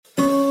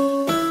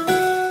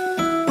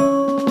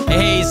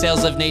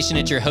Sales Lift Nation,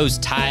 it's your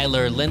host,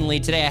 Tyler Lindley.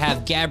 Today I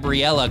have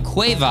Gabriella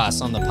Cuevas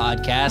on the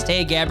podcast.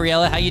 Hey,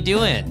 Gabriella, how you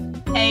doing?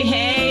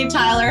 Hey,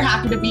 Tyler.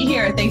 Happy to be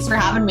here. Thanks for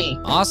having me.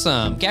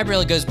 Awesome.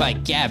 Gabriella goes by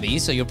Gabby,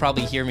 so you'll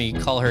probably hear me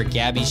call her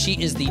Gabby.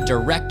 She is the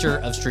Director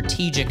of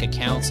Strategic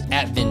Accounts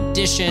at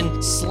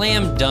Vendition.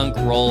 Slam dunk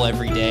roll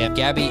every day.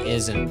 Gabby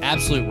is an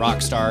absolute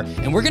rock star,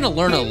 and we're going to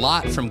learn a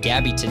lot from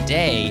Gabby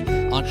today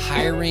on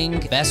hiring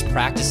best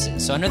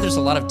practices. So I know there's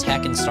a lot of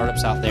tech and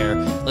startups out there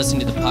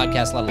listening to the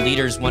podcast, a lot of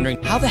leaders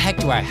wondering, how the heck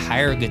do I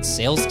hire good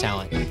sales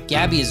talent?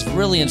 Gabby is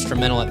really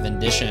instrumental at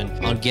Vendition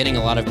on getting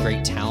a lot of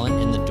great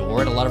talent in the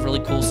door at a lot of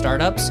really cool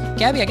startups.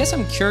 Gabby, I guess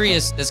I'm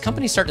curious, as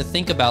companies start to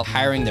think about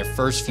hiring their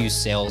first few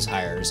sales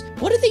hires,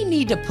 what do they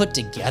need to put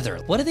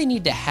together? What do they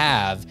need to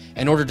have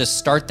in order to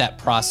start that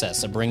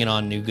process of bringing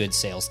on new good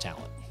sales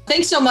talent?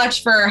 Thanks so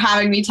much for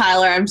having me,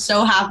 Tyler. I'm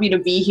so happy to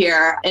be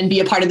here and be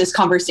a part of this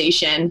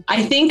conversation.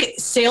 I think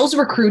sales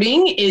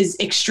recruiting is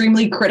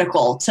extremely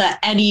critical to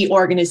any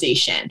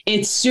organization.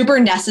 It's super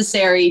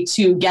necessary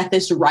to get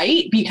this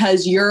right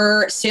because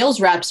your sales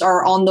reps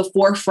are on the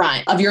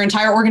forefront of your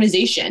entire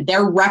organization.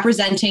 They're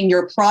representing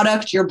your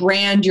product, your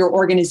brand, your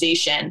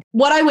organization.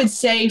 What I would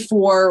say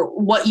for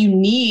what you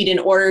need in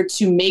order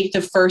to make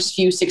the first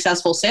few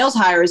successful sales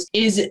hires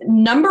is,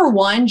 number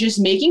one, just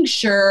making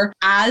sure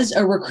as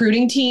a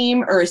recruiting team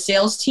or a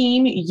sales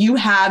team, you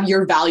have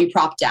your value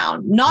prop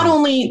down. Not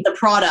only the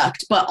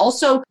product, but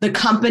also the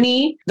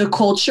company, the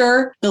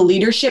culture, the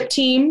leadership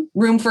team,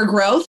 room for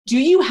growth. Do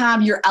you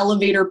have your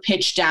elevator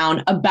pitch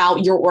down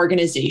about your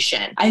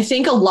organization? I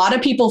think a lot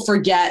of people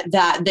forget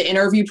that the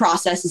interview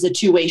process is a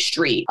two-way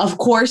street. Of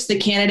course, the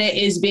candidate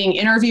is being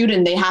interviewed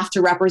and they have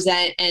to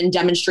represent and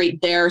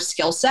demonstrate their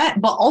skill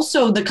set, but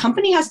also the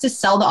company has to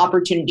sell the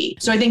opportunity.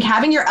 So I think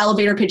having your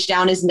elevator pitch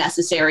down is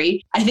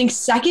necessary. I think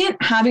second,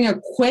 having a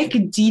quick,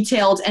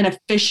 detailed and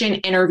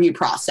efficient interview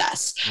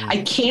process. I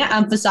can't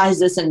emphasize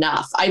this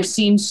enough. I've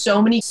seen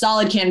so many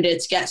solid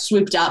candidates get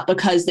swooped up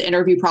because the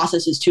interview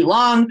process is too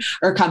long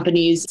or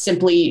companies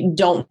simply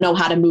don't know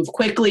how to move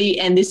quickly.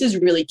 And this is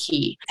really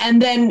key.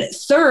 And then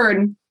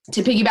third,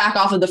 to piggyback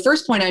off of the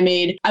first point I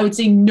made, I would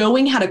say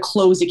knowing how to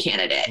close a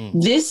candidate.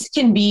 This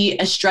can be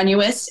a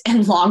strenuous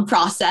and long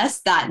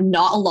process that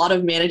not a lot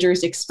of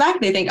managers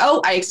expect. They think,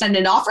 oh, I extended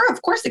an offer,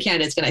 of course the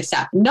candidate's going to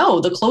accept. No,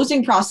 the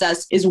closing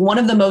process is one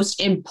of the most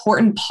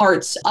important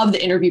parts of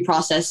the interview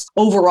process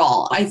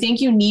overall. I think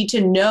you need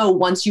to know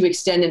once you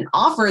extend an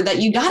offer that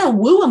you got to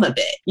woo them a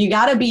bit. You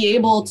got to be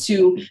able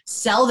to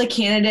sell the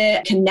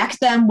candidate,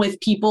 connect them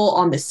with people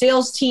on the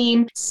sales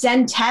team,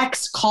 send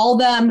texts, call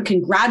them,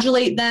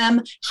 congratulate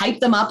them,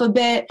 hype them up a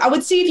bit. I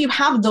would say if you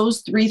have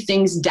those three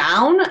things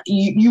down,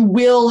 you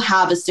will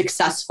have a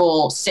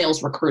successful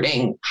sales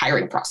recruiting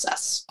hiring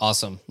process.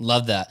 Awesome.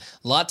 Love that.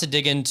 A lot to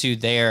dig into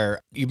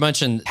there. You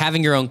mentioned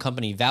having your own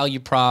company value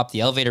prop,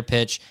 the elevator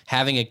pitch,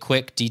 having a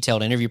quick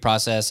detailed interview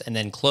process, and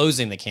then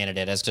closing the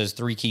candidate as those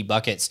three key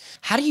buckets.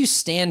 How do you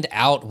stand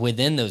out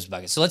within those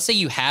buckets? So let's say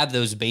you have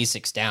those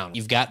basics down.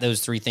 You've got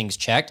those three things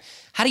checked.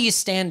 How do you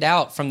stand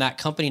out from that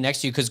company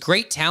next to you? Because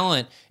great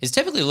talent is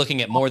typically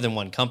looking at more than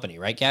one company,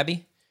 right,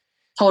 Gabby?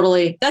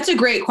 Totally. That's a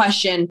great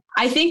question.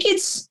 I think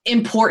it's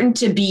important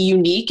to be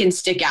unique and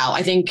stick out.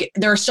 I think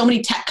there are so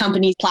many tech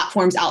company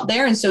platforms out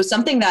there. And so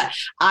something that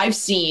I've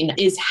seen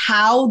is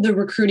how the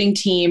recruiting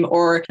team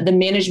or the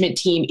management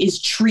team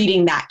is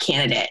treating that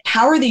candidate.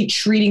 How are they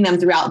treating them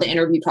throughout the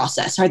interview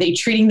process? Are they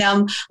treating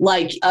them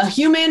like a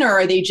human or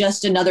are they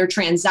just another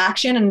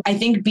transaction? And I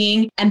think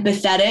being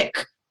empathetic,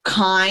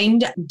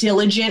 kind,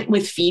 diligent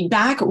with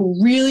feedback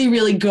really,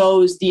 really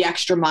goes the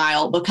extra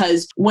mile,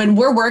 because when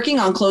we're working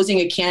on closing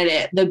a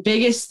candidate, the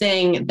biggest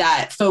thing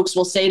that folks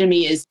will say to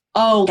me is,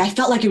 oh, I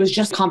felt like it was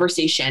just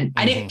conversation.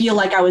 I didn't feel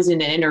like I was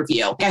in an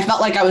interview. I felt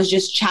like I was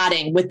just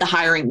chatting with the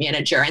hiring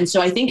manager. And so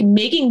I think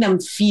making them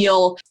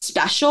feel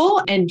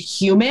special and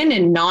human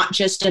and not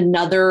just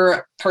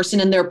another person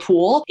in their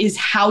pool is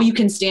how you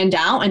can stand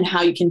out and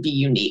how you can be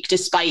unique,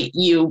 despite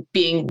you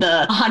being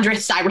the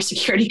 100th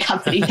cybersecurity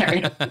company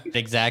there.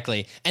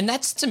 Exactly. And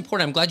that's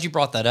important. I'm glad you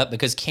brought that up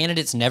because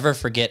candidates never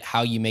forget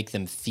how you make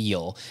them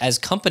feel. As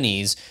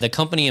companies, the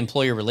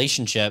company-employer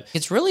relationship,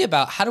 it's really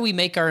about how do we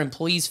make our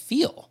employees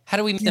feel? How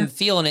do we make them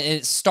feel? And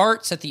it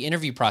starts at the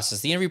interview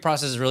process. The interview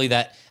process is really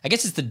that, I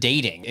guess it's the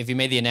dating. If you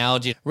made the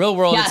analogy, real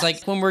world, It's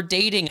like when we're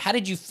dating, how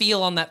did you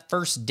feel on that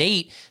first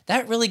date?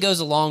 That really goes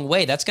a long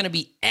way. That's going to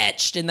be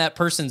etched in that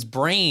person's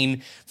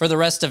brain for the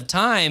rest of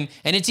time.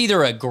 And it's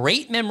either a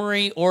great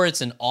memory or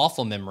it's an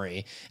awful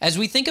memory. As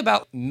we think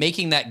about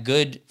making that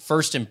good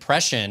first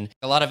impression,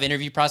 a lot of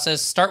interview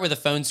process start with a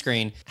phone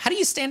screen. How do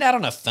you stand out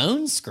on a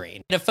phone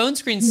screen? A phone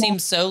screen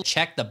seems so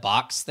check the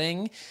box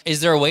thing. Is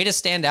there a way to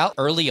stand out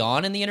early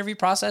on in the interview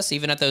process,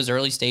 even at those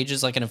early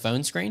stages, like in a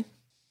phone screen?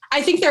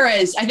 I think there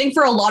is. I think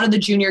for a lot of the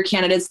junior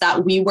candidates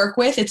that we work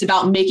with, it's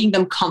about making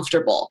them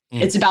comfortable.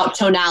 It's about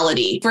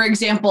tonality. For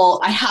example,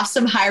 I have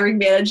some hiring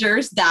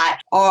managers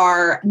that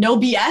are no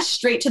BS,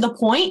 straight to the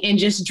point, and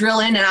just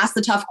drill in and ask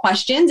the tough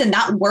questions. And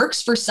that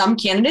works for some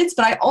candidates.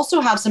 But I also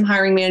have some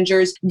hiring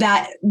managers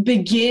that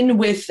begin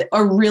with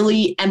a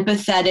really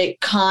empathetic,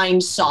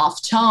 kind,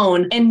 soft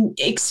tone and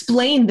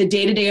explain the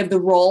day-to-day of the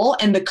role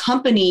and the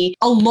company,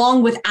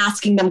 along with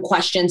asking them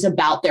questions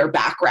about their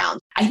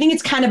background. I think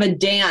it's kind of a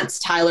dance,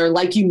 Tyler.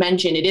 Like you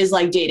mentioned, it is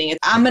like dating.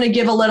 I'm going to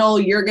give a little,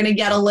 you're going to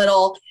get a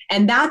little.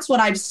 And that's what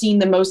I've seen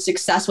the most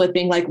success with,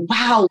 being like,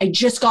 wow, I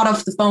just got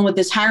off the phone with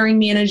this hiring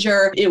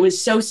manager. It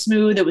was so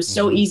smooth. It was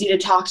so easy to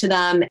talk to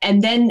them.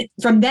 And then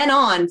from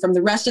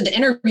the rest of the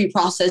interview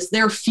process,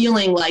 they're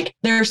feeling like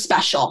they're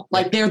special,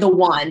 like they're the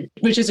one,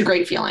 which is a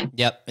great feeling.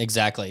 Yep,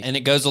 exactly. And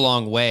it goes a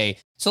long way.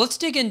 So let's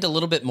dig into a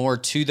little bit more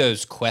to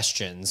those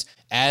questions.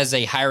 As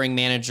a hiring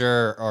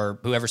manager or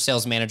whoever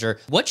sales manager,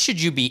 what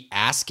should you be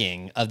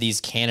asking of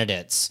these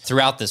candidates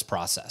throughout this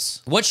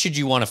process? What should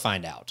you want to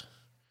find out?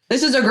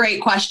 This is a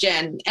great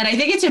question. And I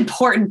think it's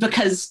important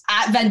because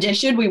at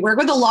Vendition, we work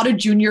with a lot of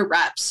junior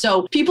reps.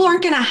 So people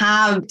aren't going to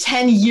have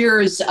 10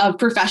 years of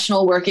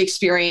professional work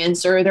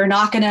experience, or they're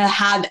not going to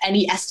have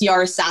any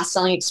SDR SaaS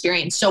selling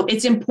experience. So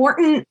it's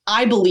important,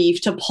 I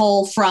believe, to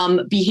pull from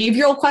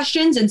behavioral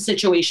questions and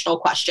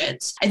situational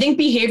questions. I think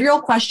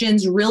behavioral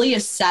questions really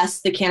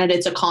assess the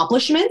candidate's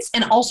accomplishments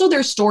and also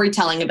their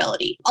storytelling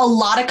ability. A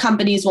lot of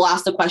companies will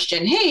ask the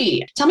question,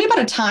 hey, tell me about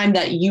a time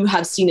that you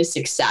have seen a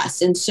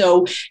success. And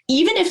so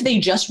even if they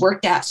just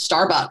worked at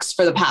Starbucks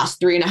for the past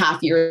 3.5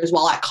 years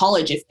while at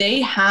college, if they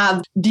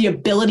have the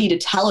ability to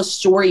tell a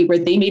story where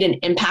they made an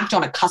impact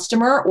on a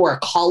customer or a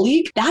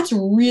colleague, that's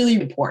really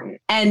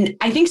important. And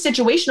I think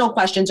situational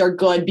questions are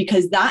good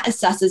because that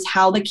assesses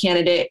how the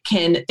candidate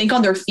can think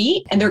on their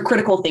feet and their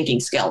critical thinking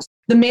skills.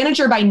 The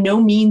manager by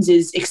no means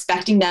is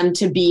expecting them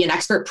to be an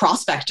expert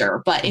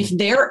prospector, but if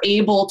they're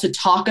able to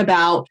talk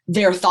about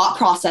their thought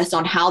process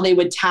on how they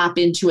would tap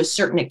into a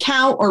certain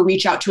account or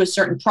reach out to a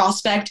certain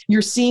prospect,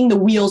 you're seeing the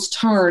wheels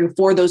turn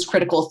for those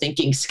critical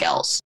thinking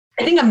skills.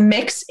 I think a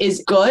mix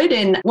is good.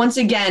 And once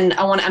again,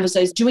 I want to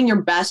emphasize doing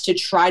your best to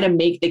try to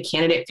make the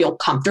candidate feel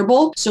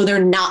comfortable so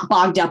they're not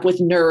bogged up with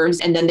nerves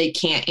and then they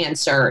can't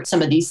answer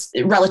some of these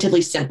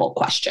relatively simple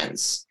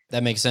questions.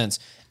 That makes sense.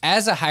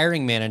 As a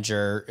hiring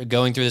manager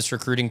going through this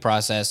recruiting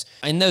process,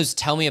 in those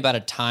tell me about a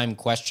time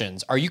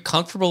questions, are you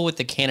comfortable with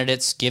the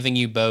candidates giving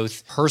you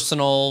both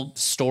personal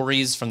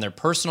stories from their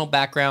personal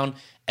background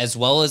as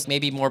well as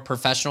maybe more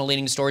professional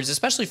leading stories,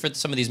 especially for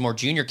some of these more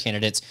junior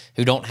candidates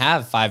who don't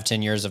have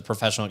 5-10 years of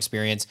professional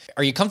experience?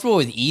 Are you comfortable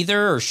with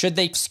either, or should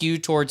they skew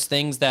towards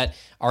things that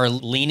are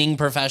leaning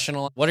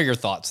professional? What are your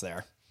thoughts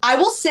there? I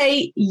will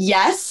say,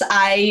 yes,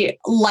 I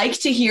like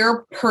to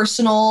hear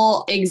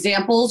personal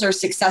examples or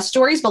success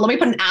stories, but let me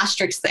put an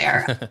asterisk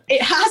there.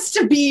 It has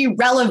to be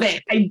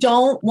relevant. I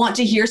don't want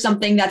to hear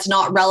something that's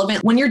not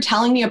relevant. When you're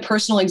telling me a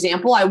personal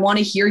example, I want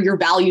to hear your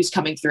values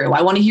coming through.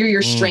 I want to hear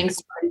your strengths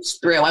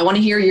through. I want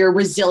to hear your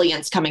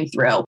resilience coming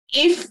through.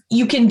 If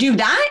you can do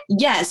that,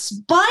 yes.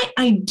 But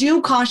I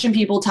do caution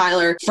people,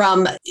 Tyler,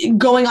 from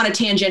going on a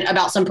tangent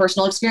about some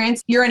personal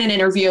experience. You're in an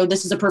interview.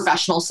 This is a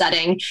professional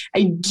setting.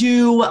 I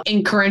do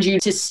encourage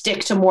you to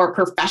stick to more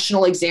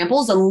professional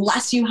examples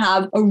unless you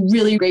have a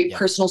really great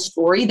personal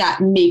story that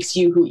makes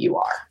you who you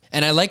are.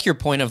 And I like your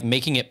point of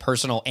making it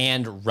personal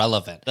and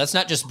relevant. Let's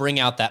not just bring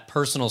out that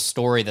personal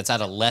story that's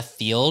out of left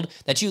field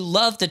that you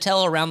love to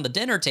tell around the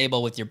dinner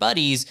table with your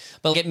buddies,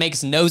 but it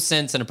makes no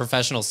sense in a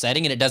professional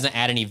setting and it doesn't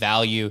add any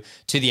value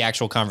to the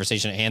actual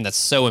conversation at hand. That's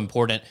so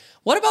important.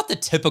 What about the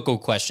typical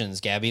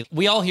questions, Gabby?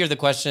 We all hear the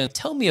question,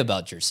 tell me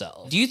about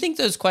yourself. Do you think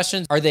those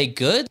questions, are they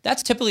good?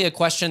 That's typically a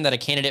question that a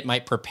candidate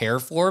might prepare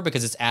for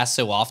because it's asked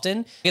so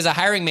often. As a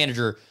hiring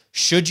manager,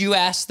 should you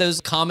ask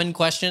those common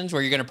questions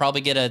where you're going to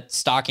probably get a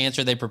stock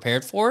answer they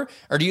prepared for?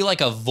 Or do you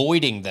like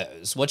avoiding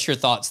those? What's your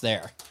thoughts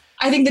there?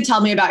 I think the tell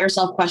me about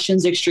yourself question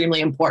is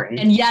extremely important.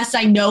 And yes,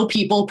 I know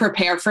people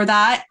prepare for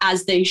that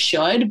as they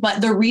should,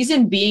 but the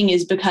reason being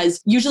is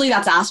because usually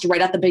that's asked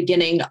right at the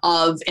beginning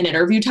of an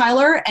interview,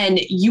 Tyler, and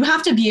you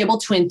have to be able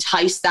to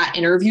entice that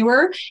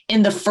interviewer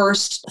in the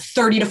first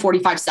 30 to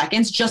 45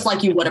 seconds, just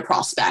like you would a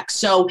prospect.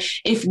 So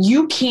if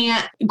you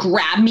can't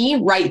grab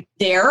me right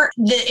there,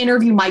 the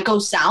interview might go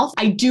south.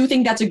 I do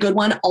think that's a good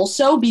one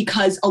also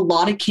because a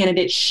lot of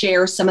candidates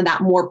share some of that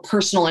more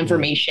personal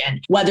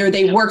information, whether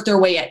they work their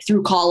way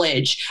through college,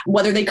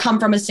 whether they come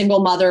from a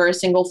single mother or a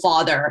single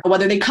father,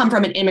 whether they come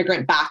from an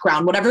immigrant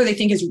background, whatever they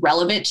think is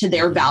relevant to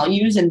their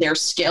values and their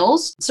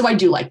skills. So I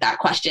do like that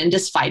question,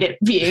 despite it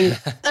being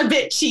a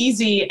bit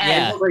cheesy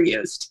and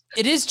overused.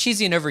 It is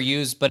cheesy and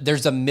overused, but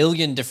there's a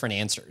million different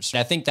answers.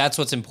 And I think that's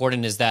what's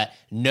important is that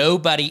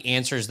nobody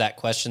answers that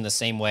question the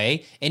same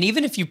way. And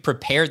even if you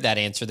prepared that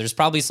answer, there's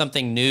probably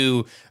something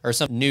new or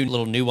some new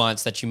little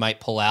nuance that you might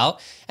pull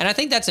out. And I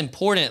think that's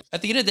important.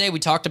 At the end of the day, we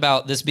talked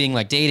about this being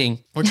like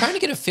dating. We're trying to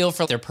get a feel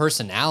for their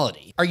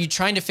personality. Are you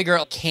trying to figure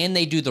out, can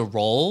they do the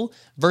role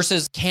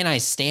versus can I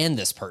stand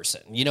this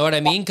person? You know what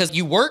I mean? Because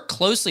you work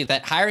closely,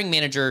 that hiring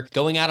manager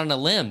going out on a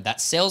limb, that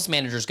sales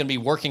manager is going to be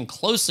working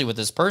closely with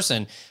this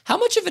person. How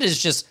much of it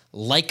is just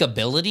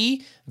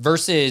likability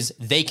versus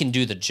they can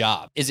do the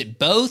job? Is it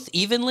both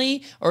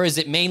evenly, or is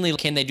it mainly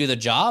can they do the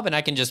job and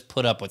I can just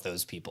put up with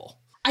those people?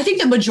 I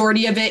think the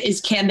majority of it is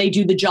can they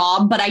do the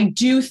job, but I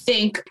do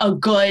think a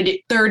good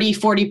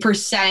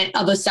 30-40%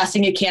 of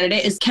assessing a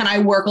candidate is can I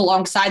work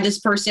alongside this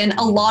person?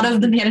 A lot of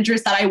the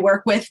managers that I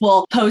work with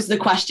will pose the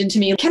question to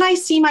me, can I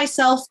see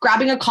myself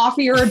grabbing a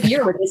coffee or a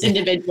beer with this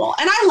individual?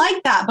 And I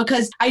like that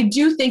because I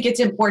do think it's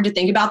important to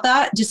think about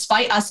that.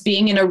 Despite us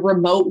being in a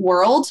remote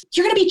world,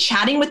 you're going to be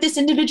chatting with this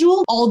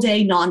individual all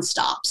day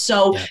nonstop.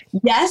 So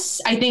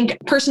yes, I think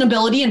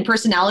personability and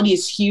personality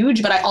is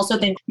huge, but I also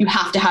think you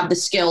have to have the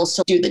skills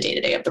to do the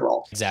day-to-day of the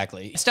role.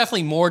 Exactly. It's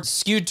definitely more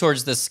skewed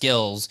towards the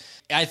skills.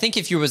 I think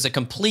if you was a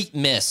complete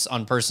miss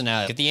on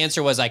personality, if the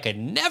answer was I could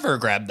never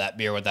grab that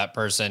beer with that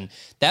person,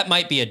 that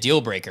might be a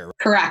deal breaker.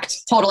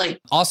 Correct. Totally.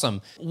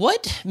 Awesome.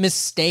 What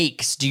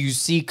mistakes do you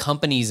see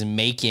companies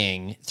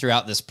making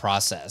throughout this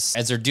process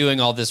as they're doing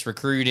all this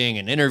recruiting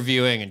and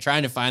interviewing and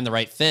trying to find the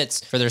right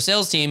fits for their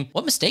sales team?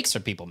 What mistakes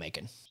are people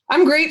making?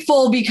 I'm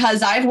grateful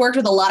because I've worked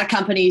with a lot of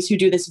companies who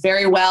do this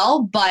very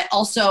well, but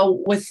also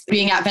with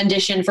being at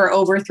Vendition for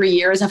over 3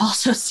 years, I've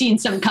also seen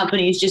some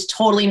companies just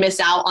totally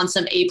miss out on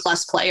some A+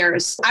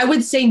 players. I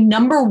would say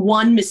number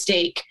one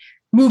mistake,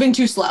 moving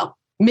too slow.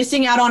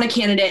 Missing out on a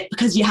candidate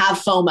because you have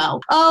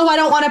FOMO. Oh, I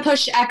don't want to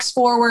push X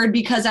forward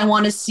because I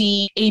want to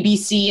see A, B,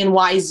 C, and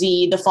Y,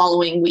 Z the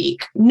following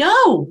week.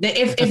 No,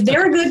 if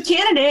they're a good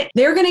candidate,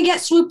 they're going to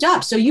get swooped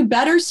up. So you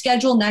better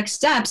schedule next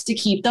steps to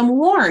keep them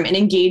warm and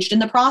engaged in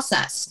the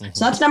process. Mm-hmm.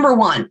 So that's number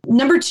one.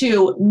 Number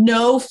two,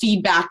 no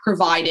feedback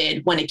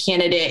provided when a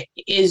candidate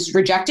is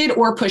rejected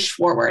or pushed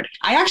forward.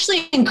 I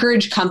actually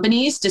encourage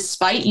companies,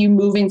 despite you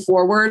moving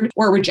forward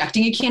or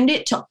rejecting a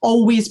candidate, to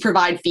always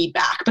provide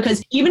feedback,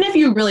 because even if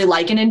you really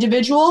like an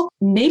individual,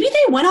 maybe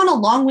they went on a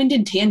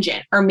long-winded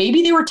tangent, or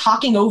maybe they were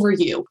talking over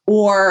you,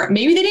 or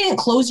maybe they didn't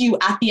close you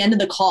at the end of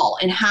the call.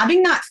 And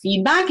having that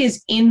feedback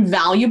is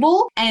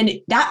invaluable. And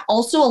that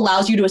also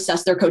allows you to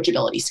assess their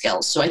coachability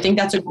skills. So I think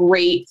that's a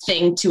great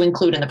thing to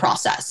include in the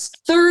process.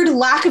 Third,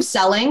 lack of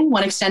selling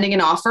when extending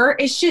an offer.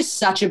 It's just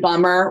such a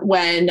bummer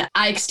when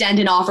I extend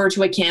an offer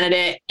to a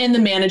candidate and the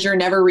manager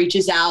never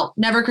reaches out,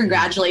 never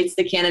congratulates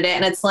the candidate.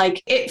 And it's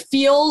like, it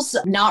feels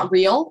not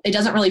real. It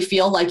doesn't really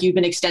feel like you've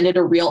been extended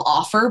a real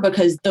offer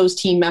because those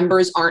team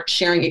members aren't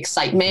sharing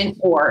excitement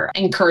or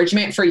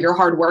encouragement for your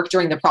hard work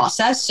during the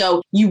process.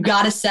 So you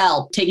got to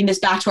sell. Taking this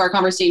back to our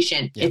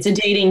conversation, It's a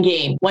dating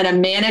game. When a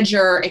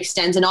manager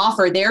extends an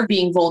offer, they're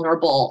being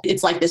vulnerable.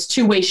 It's like this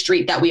two-way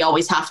street that we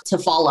always have to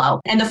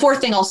follow. And the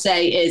fourth thing I'll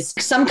say is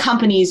some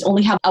companies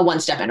only have a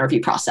one-step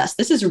interview process.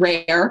 This is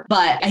rare,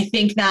 but I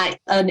think that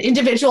an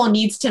individual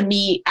needs to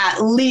meet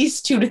at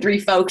least 2 to 3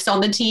 folks on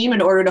the team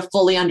in order to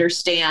fully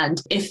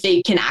understand if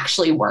they can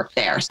actually work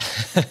there,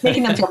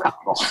 making them feel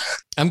comfortable.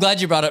 I'm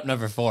glad you brought up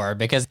number 4,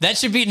 because that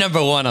should be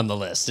number 1 on the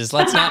list, is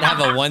let's not have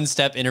a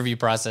one-step interview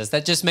process.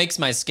 That just makes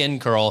my skin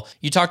curl.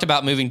 You talked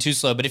about moving too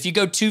slow, but if you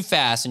go too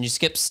fast and you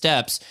skip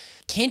steps,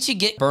 can't you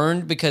get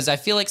burned? Because I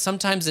feel like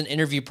sometimes in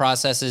interview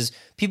processes,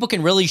 people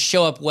can really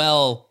show up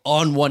well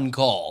on one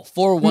call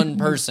for one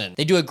person.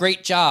 They do a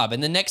great job.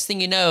 And the next thing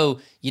you know,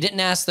 you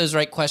didn't ask those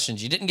right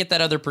questions. You didn't get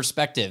that other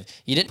perspective.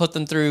 You didn't put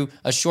them through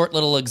a short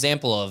little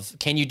example of,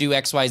 can you do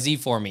XYZ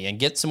for me, and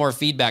get some more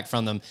feedback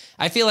from them.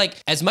 I feel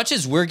like as much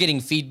as we're getting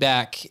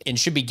feedback and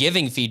should be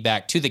giving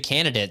feedback to the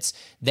candidates,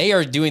 they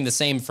are doing the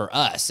same for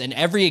us. And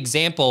every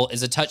example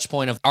is a touch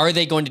point of, are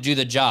they going to do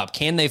the job?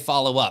 Can they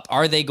follow up?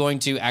 Are they going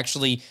to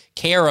actually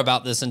care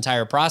about this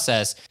entire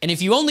process? And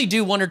if you only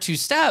do 1 or 2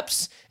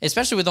 steps,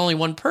 especially with only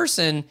one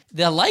person,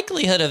 the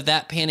likelihood of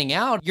that panning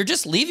out, you're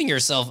just leaving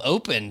yourself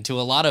open to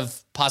a lot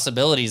of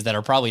possibilities that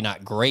are probably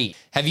not great.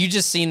 Have you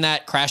just seen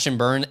that crash and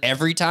burn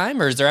every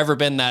time? Or has there ever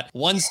been that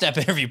one-step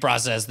interview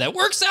process that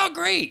works out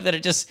great, that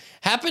it just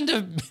happened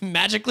to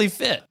magically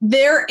fit?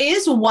 There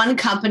is one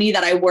company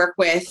that I work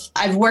with.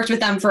 I've worked with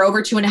them for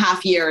over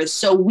 2.5 years.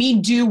 So we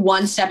do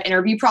one-step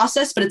interview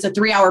process, but it's a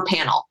 3-hour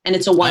panel and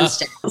it's a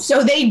one-step.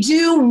 So they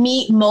do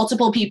meet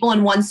multiple people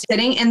in one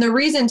sitting. And the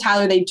reason,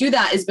 Tyler, they do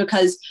that is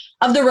because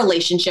of the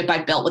relationship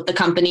I've built with the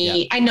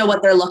company. I know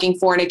what they're looking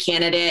for in a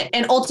candidate.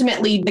 And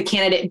ultimately, the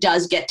candidate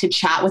does get to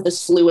chat with a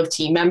slew of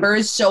team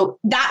members. So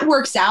that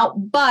works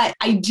out. But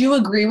I do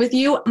agree with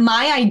you.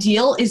 My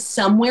ideal is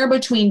somewhere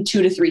between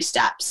 2 to 3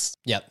 steps.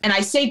 And I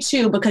say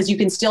 2 because you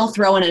can still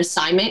throw an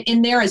assignment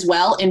in there as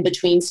well in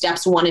between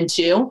steps 1 and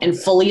 2 and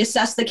fully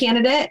assess the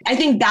candidate. I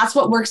think that's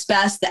what works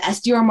best. The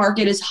SDR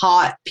market is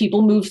hot.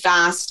 People move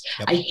fast.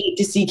 I hate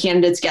to see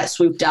candidates get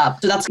swooped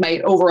up. So that's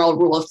my overall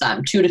rule of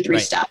thumb, 2 to 3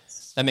 steps.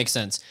 That makes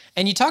sense.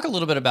 And you talk a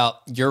little bit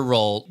about your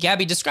role.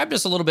 Gabby, describe to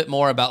us a little bit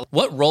more about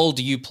what role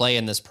do you play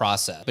in this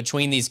process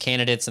between these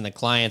candidates and the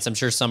clients? I'm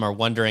sure some are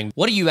wondering,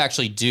 what do you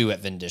actually do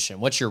at Vendition?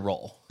 What's your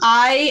role?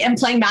 I am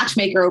playing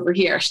matchmaker over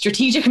here,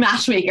 strategic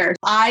matchmaker.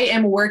 I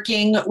am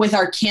working with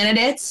our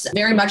candidates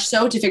very much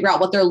so to figure out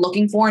what they're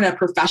looking for in a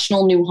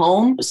professional new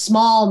home,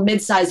 small,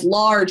 mid-size,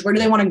 large. Where do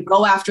they want to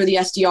go after the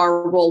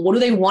SDR role? What do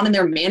they want in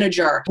their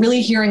manager?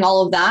 Really hearing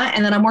all of that.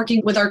 And then I'm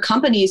working with our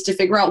companies to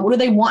figure out what do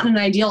they want in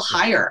an ideal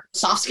hire?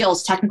 Soft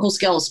skills, technical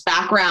skills,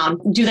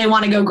 background. Do they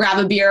want to go grab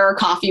a beer or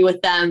coffee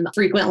with them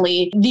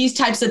frequently? These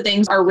types of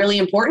things are really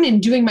important,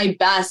 and doing my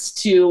best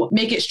to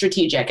make it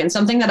strategic. And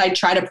something that I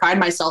try to pride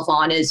myself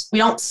on is we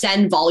don't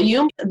send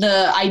volume.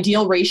 The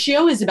ideal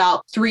ratio is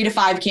about 3 to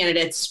 5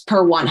 candidates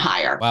per one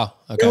hire. Wow.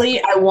 Okay.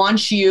 Really, I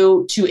want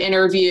you to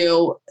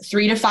interview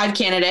 3 to 5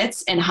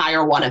 candidates and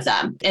hire one of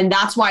them. And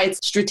that's why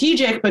it's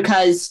strategic,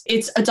 because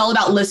it's all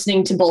about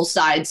listening to both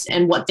sides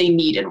and what they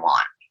need and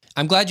want.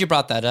 I'm glad you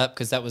brought that up,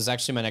 because that was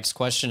actually my next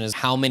question, is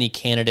how many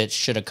candidates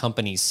should a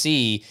company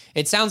see?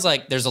 It sounds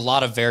like there's a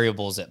lot of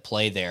variables at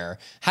play there.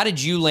 How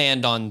did you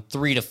land on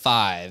 3 to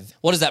 5?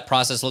 What does that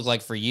process look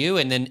like for you?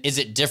 And then is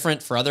it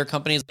different for other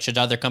companies? Should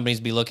other companies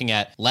be looking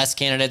at less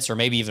candidates or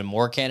maybe even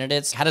more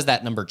candidates? How does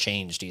that number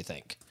change, do you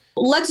think?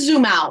 Let's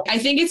zoom out. I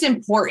think it's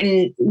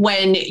important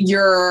when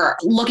you're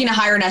looking to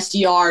hire an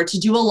SDR to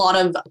do a lot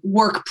of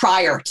work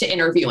prior to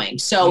interviewing.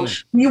 So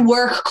you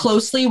work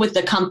closely with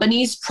the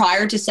companies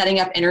prior to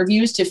setting up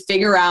interviews to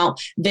figure out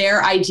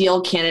their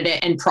ideal candidate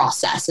and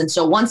process. And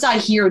so once I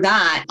hear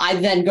that, I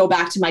then go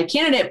back to my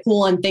candidate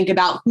pool and think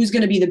about who's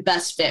going to be the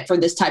best fit for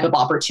this type of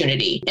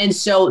opportunity. And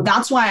so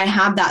that's why I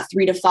have that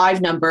 3 to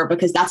 5 number,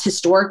 because that's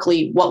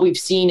historically what we've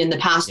seen in the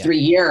past 3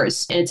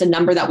 years. And it's a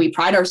number that we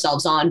pride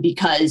ourselves on,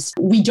 because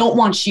we don't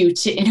want you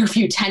to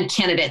interview 10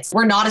 candidates.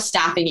 We're not a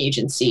staffing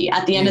agency.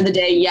 At the end of the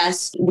day,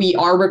 yes, we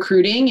are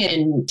recruiting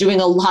and doing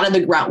a lot of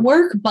the grunt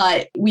work,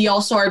 but we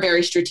also are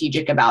very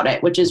strategic about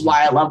it, which is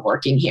why I love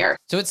working here.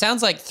 So it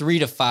sounds like 3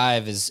 to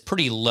 5 is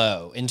pretty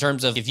low in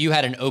terms of if you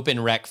had an open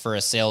rec for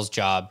a sales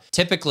job.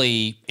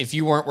 Typically, if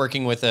you weren't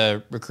working with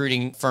a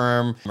recruiting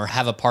firm or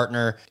have a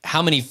partner,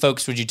 how many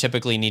folks would you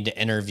typically need to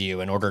interview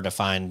in order to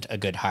find a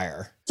good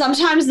hire?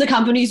 Sometimes the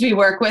companies we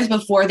work with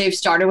before they've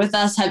started with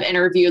us have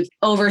interviewed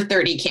over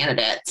 30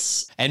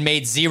 candidates. And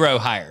made 0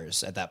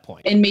 hires at that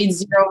point. And made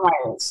 0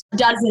 hires.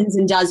 Dozens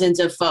and dozens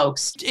of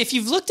folks. If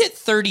you've looked at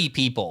 30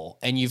 people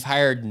and you've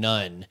hired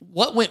none,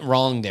 what went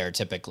wrong there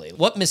typically?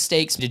 What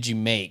mistakes did you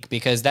make?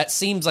 Because that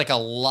seems like a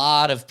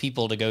lot of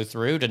people to go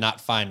through to not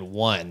find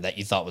one that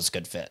you thought was a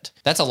good fit.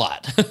 That's a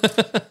lot.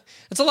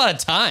 That's a lot of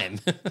time.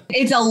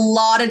 It's a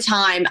lot of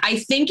time. I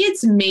think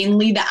it's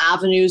mainly the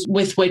avenues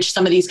with which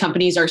some of these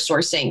companies are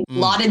sourcing. A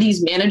lot of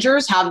these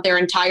managers have their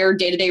entire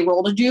day-to-day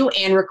role to do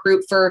and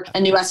recruit for a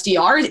new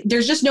SDR.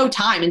 There's just no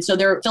time. And so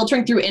they're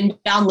filtering through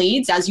inbound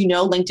leads. As you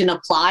know, LinkedIn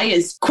Apply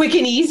is quick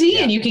and easy,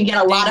 and you can get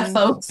a lot of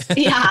folks.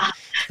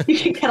 You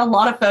can get a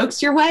lot of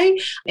folks your way.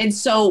 And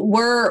so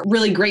we're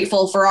really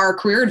grateful for our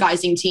career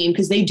advising team,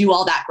 because they do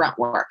all that grunt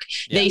work.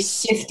 They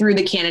sift through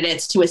the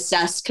candidates to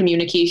assess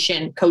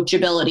communication,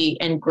 coachability,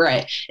 and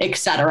grit, et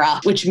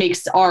cetera, which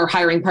makes our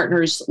hiring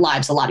partners'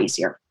 lives a lot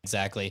easier.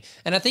 Exactly.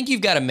 And I think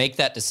you've got to make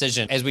that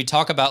decision as we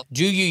talk about,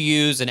 do you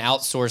use an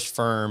outsourced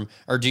firm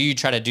or do you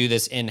try to do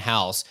this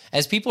in-house?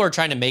 As people are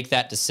trying to make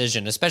that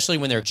decision, especially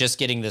when they're just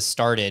getting this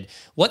started,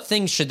 what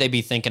things should they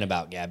be thinking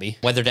about, Gabby,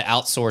 whether to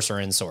outsource or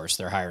insource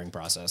their hiring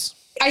process?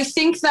 I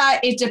think that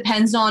it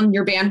depends on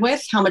your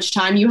bandwidth, how much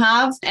time you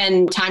have,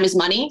 and time is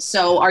money.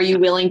 So are you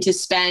willing to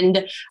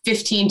spend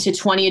 15 to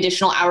 20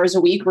 additional hours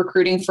a week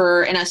recruiting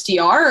for an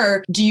SDR?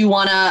 Or do you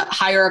want to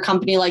hire a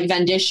company like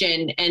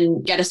Vendition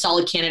and get a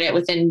solid candidate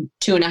within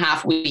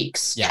 2.5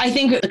 weeks? I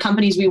think the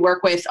companies we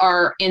work with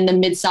are in the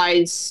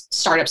mid-size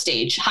startup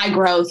stage, high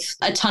growth,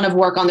 a ton of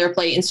work on their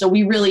plate. And so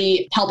we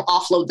really help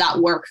offload that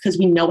work because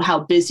we know how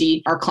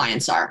busy our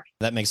clients are.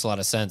 That makes a lot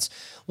of sense.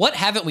 What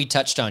haven't we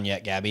touched on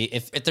yet, Gabby?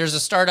 If there's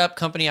a startup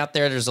company out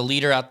there, there's a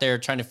leader out there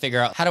trying to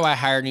figure out, how do I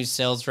hire new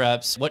sales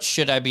reps? What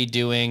should I be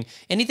doing?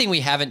 Anything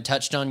we haven't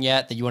touched on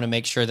yet that you want to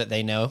make sure that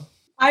they know?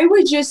 I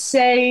would just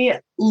say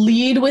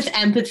lead with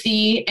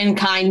empathy and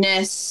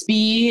kindness.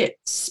 Be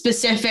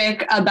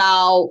specific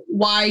about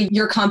why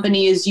your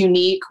company is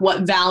unique,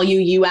 what value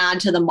you add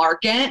to the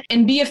market,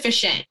 and be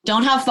efficient.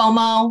 Don't have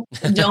FOMO.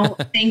 Don't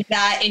think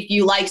that if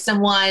you like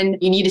someone,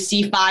 you need to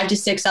see 5 to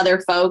 6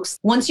 other folks.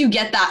 Once you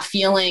get that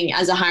feeling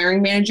as a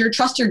hiring manager,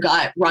 trust your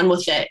gut, run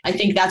with it. I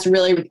think that's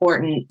really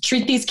important.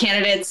 Treat these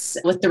candidates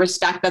with the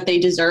respect that they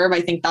deserve.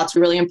 I think that's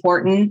really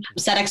important.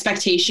 Set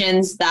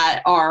expectations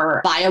that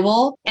are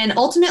viable, and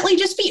ultimately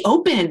just be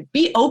open.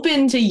 Be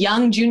open to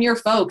young junior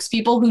folks,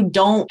 people who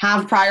don't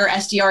have prior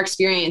SDR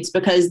experience,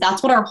 because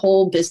that's what our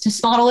whole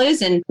business model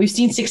is. And we've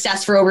seen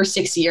success for over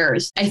 6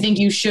 years. I think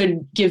you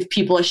should give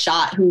people a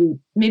shot who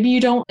maybe you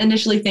don't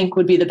initially think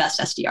would be the best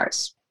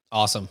SDRs.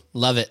 Awesome.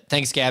 Love it.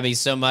 Thanks, Gabby,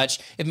 so much.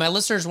 If my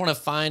listeners want to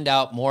find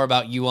out more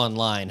about you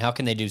online, how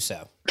can they do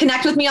so?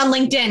 Connect with me on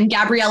LinkedIn,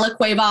 Gabriella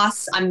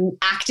Cuevas. I'm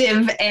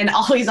active and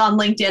always on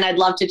LinkedIn. I'd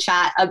love to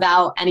chat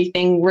about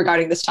anything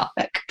regarding this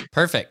topic.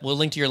 Perfect. We'll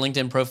link to your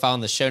LinkedIn profile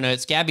in the show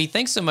notes. Gabby,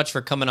 thanks so much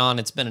for coming on.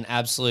 It's been an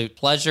absolute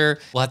pleasure.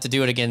 We'll have to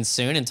do it again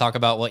soon and talk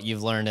about what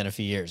you've learned in a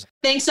few years.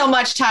 Thanks so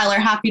much, Tyler.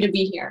 Happy to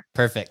be here.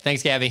 Perfect.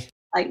 Thanks, Gabby.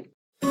 Bye.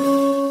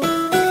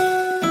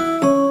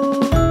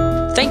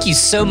 Thank you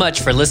so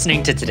much for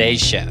listening to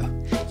today's show.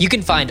 You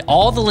can find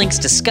all the links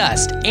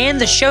discussed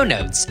and the show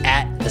notes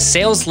at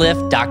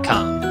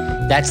thesaleslift.com.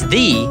 That's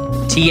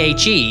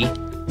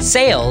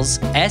sales,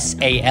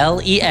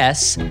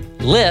 S-A-L-E-S,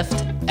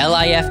 lift,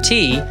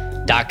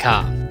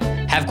 L-I-F-T.com.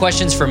 Have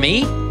questions for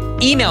me?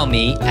 Email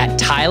me at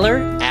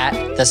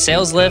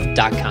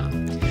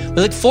tyler@thesaleslift.com.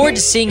 We look forward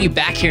to seeing you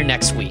back here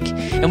next week,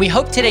 and we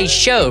hope today's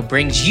show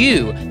brings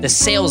you the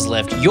sales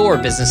lift your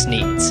business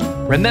needs.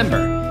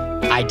 Remember,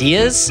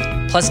 ideas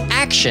plus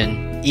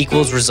action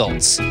equals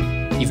results.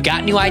 You've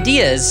got new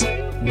ideas,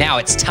 now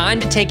it's time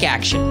to take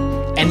action,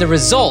 and the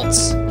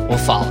results will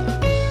follow.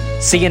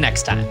 See you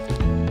next time.